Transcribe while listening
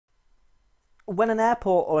When an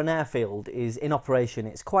airport or an airfield is in operation,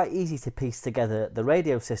 it's quite easy to piece together the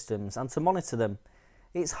radio systems and to monitor them.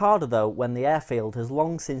 It's harder though when the airfield has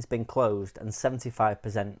long since been closed and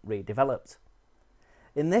 75% redeveloped.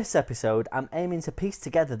 In this episode, I'm aiming to piece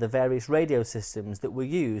together the various radio systems that were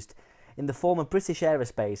used in the former British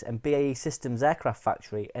Aerospace and BAE Systems aircraft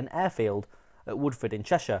factory and airfield at Woodford in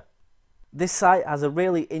Cheshire. This site has a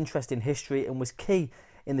really interesting history and was key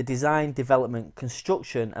in the design, development,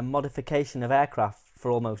 construction and modification of aircraft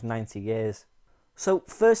for almost 90 years. So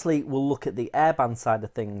firstly, we'll look at the airband side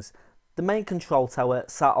of things. The main control tower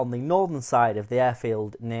sat on the northern side of the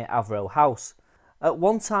airfield near Avro House. At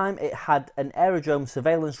one time it had an aerodrome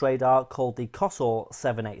surveillance radar called the Kossor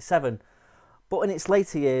 787, but in its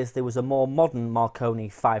later years there was a more modern Marconi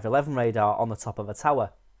 511 radar on the top of a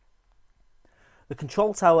tower. The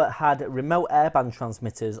control tower had remote airband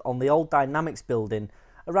transmitters on the old Dynamics building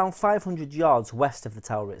around 500 yards west of the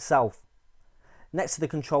tower itself. Next to the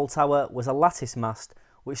control tower was a lattice mast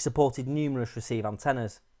which supported numerous receive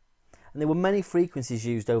antennas. And there were many frequencies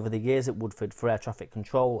used over the years at Woodford for air traffic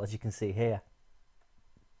control, as you can see here.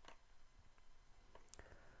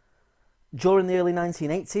 During the early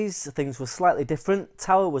 1980s, things were slightly different.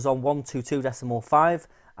 Tower was on 122.5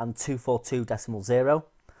 and 242.0.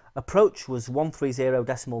 Approach was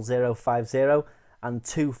 130.050 and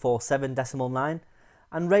 247.9.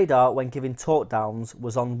 And radar, when giving torque downs,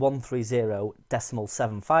 was on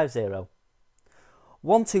 130.750.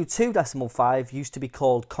 122.5 used to be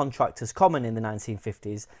called Contractors Common in the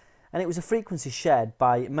 1950s, and it was a frequency shared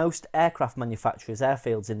by most aircraft manufacturers'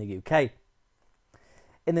 airfields in the UK.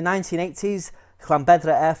 In the 1980s,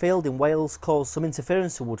 Llanbedra Airfield in Wales caused some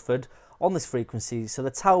interference to Woodford on this frequency, so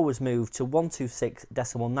the tower was moved to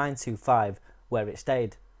 126.925, where it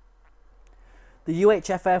stayed. The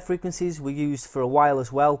UHF air frequencies were used for a while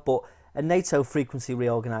as well, but a NATO frequency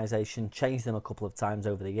reorganisation changed them a couple of times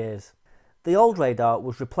over the years. The old radar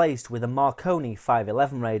was replaced with a Marconi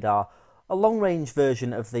 511 radar, a long-range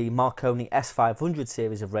version of the Marconi S500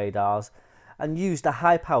 series of radars, and used a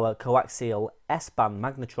high-power coaxial S-band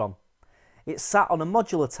magnetron. It sat on a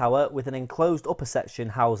modular tower with an enclosed upper section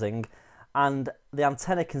housing, and the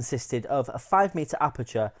antenna consisted of a 5-metre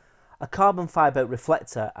aperture, a carbon fibre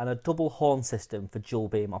reflector and a double horn system for dual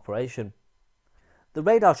beam operation. The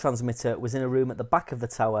radar transmitter was in a room at the back of the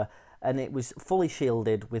tower, and it was fully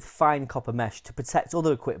shielded with fine copper mesh to protect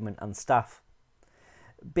other equipment and staff.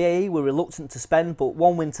 BAE were reluctant to spend, but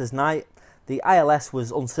one winter's night the ILS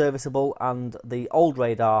was unserviceable and the old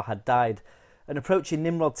radar had died. An approaching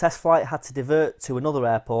Nimrod test flight had to divert to another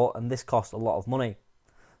airport, and this cost a lot of money.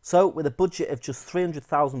 So with a budget of just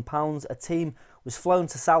 £300,000, a team was flown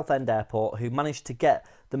to Southend Airport who managed to get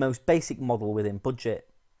the most basic model within budget.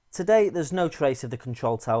 Today there's no trace of the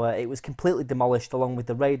control tower. It was completely demolished along with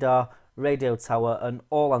the radar, radio tower and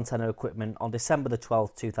all antenna equipment on December the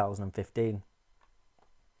 12th, 2015.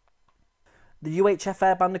 The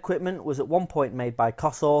UHF airband equipment was at one point made by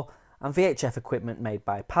Kossor and VHF equipment made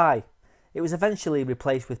by Pi. It was eventually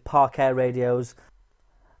replaced with Park Air radios,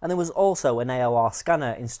 and there was also an AOR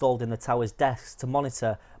scanner installed in the tower's desks to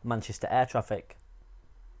monitor Manchester air traffic.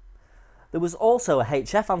 There was also a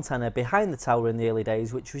HF antenna behind the tower in the early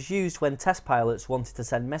days, which was used when test pilots wanted to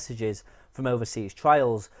send messages from overseas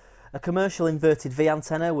trials. A commercial inverted V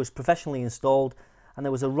antenna was professionally installed, and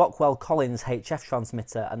there was a Rockwell Collins HF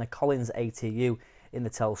transmitter and a Collins ATU in the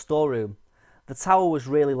TEL storeroom. The tower was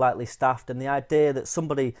really lightly staffed, and the idea that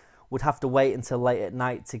somebody would have to wait until late at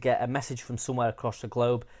night to get a message from somewhere across the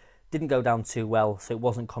globe didn't go down too well, so it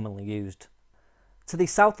wasn't commonly used. To the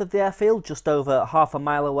south of the airfield, just over half a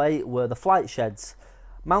mile away, were the flight sheds.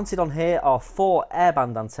 Mounted on here are 4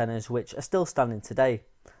 airband antennas which are still standing today.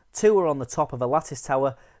 2 are on the top of a lattice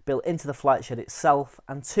tower built into the flight shed itself,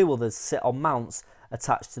 and 2 others sit on mounts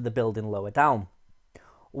attached to the building lower down.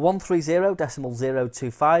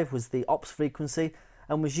 130.025 was the ops frequency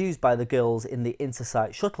and was used by the girls in the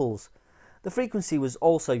intersite shuttles. The frequency was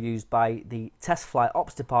also used by the test flight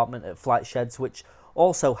ops department at flight sheds, which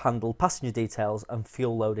also handled passenger details and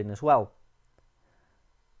fuel loading as well.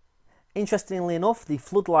 Interestingly enough, the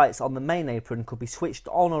floodlights on the main apron could be switched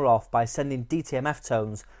on or off by sending DTMF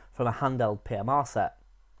tones from a handheld PMR set.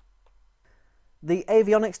 The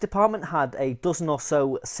avionics department had a dozen or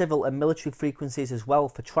so civil and military frequencies as well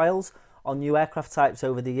for trials on new aircraft types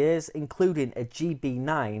over the years, including a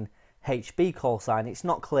GB9 HB call sign. It's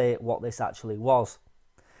not clear what this actually was.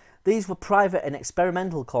 These were private and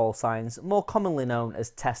experimental call signs, more commonly known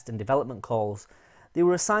as test and development calls. They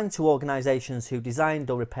were assigned to organisations who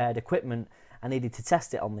designed or repaired equipment and needed to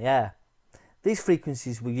test it on the air. These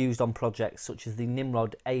frequencies were used on projects such as the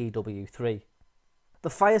Nimrod AEW3. The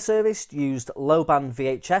fire service used low-band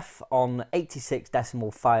VHF on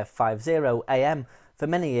 86.550 AM for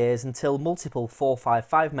many years until multiple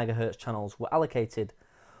 455 MHz channels were allocated.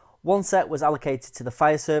 One set was allocated to the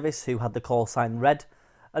fire service, who had the call sign red.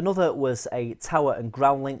 Another was a tower and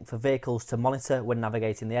ground link for vehicles to monitor when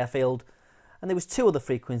navigating the airfield. And there was 2 other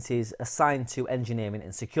frequencies assigned to engineering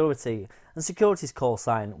and security's call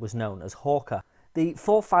sign was known as Hawker. The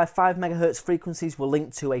 455 MHz frequencies were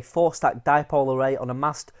linked to a 4-stack dipole array on a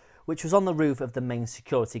mast which was on the roof of the main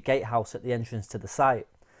security gatehouse at the entrance to the site.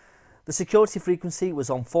 The security frequency was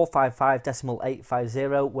on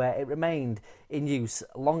 455.850, where it remained in use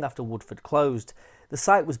long after Woodford closed. The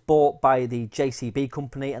site was bought by the JCB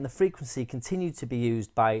company and the frequency continued to be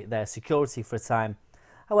used by their security for a time.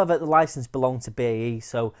 However, the licence belonged to BAE,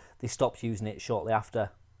 so they stopped using it shortly after.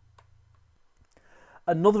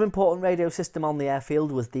 Another important radio system on the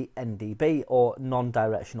airfield was the NDB, or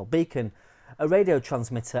non-directional beacon, a radio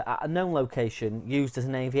transmitter at a known location used as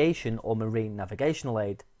an aviation or marine navigational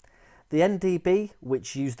aid. The NDB,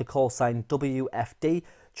 which used the call sign WFD,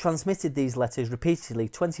 transmitted these letters repeatedly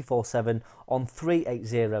 24/7 on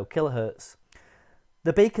 380 kHz.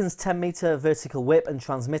 The beacon's 10-metre vertical whip and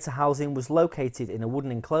transmitter housing was located in a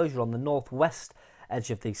wooden enclosure on the northwest edge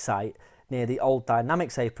of the site near the old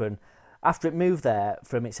Dynamics apron, after it moved there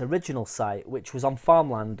from its original site, which was on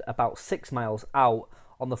farmland about 6 miles out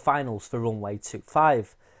on the finals for runway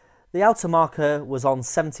 25. The outer marker was on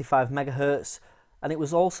 75 MHz, and it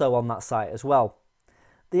was also on that site as well.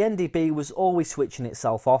 The NDB was always switching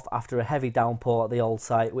itself off after a heavy downpour at the old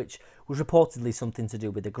site, which was reportedly something to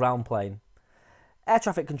do with the ground plane. Air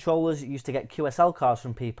traffic controllers used to get QSL cards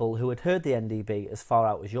from people who had heard the NDB as far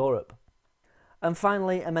out as Europe. And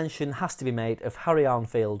finally, a mention has to be made of Harry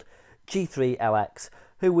Arnfield, G3LX,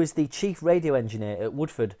 who was the chief radio engineer at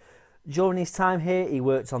Woodford. During his time here, he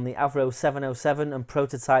worked on the Avro 707 and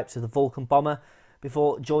prototypes of the Vulcan bomber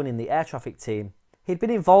before joining the air traffic team. He'd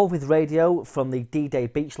been involved with radio from the D-Day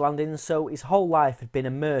beach landings, so his whole life had been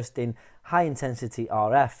immersed in high-intensity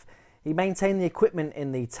RF. He maintained the equipment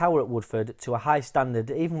in the tower at Woodford to a high standard,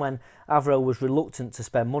 even when Avro was reluctant to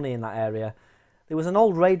spend money in that area. There was an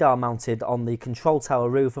old radar mounted on the control tower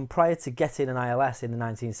roof, and prior to getting an ILS in the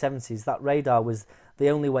 1970s, that radar was the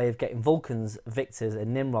only way of getting Vulcans, Victors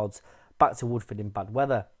and Nimrods back to Woodford in bad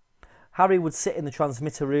weather. Harry would sit in the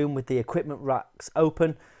transmitter room with the equipment racks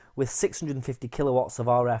open, with 650 kilowatts of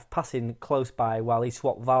RF passing close by while he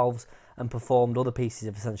swapped valves and performed other pieces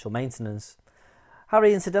of essential maintenance.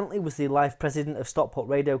 Harry incidentally was the life president of Stockport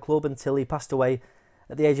Radio Club until he passed away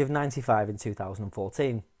at the age of 95 in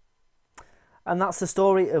 2014. And that's the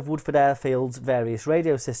story of Woodford Airfield's various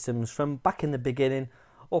radio systems from back in the beginning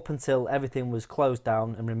up until everything was closed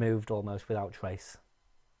down and removed almost without trace.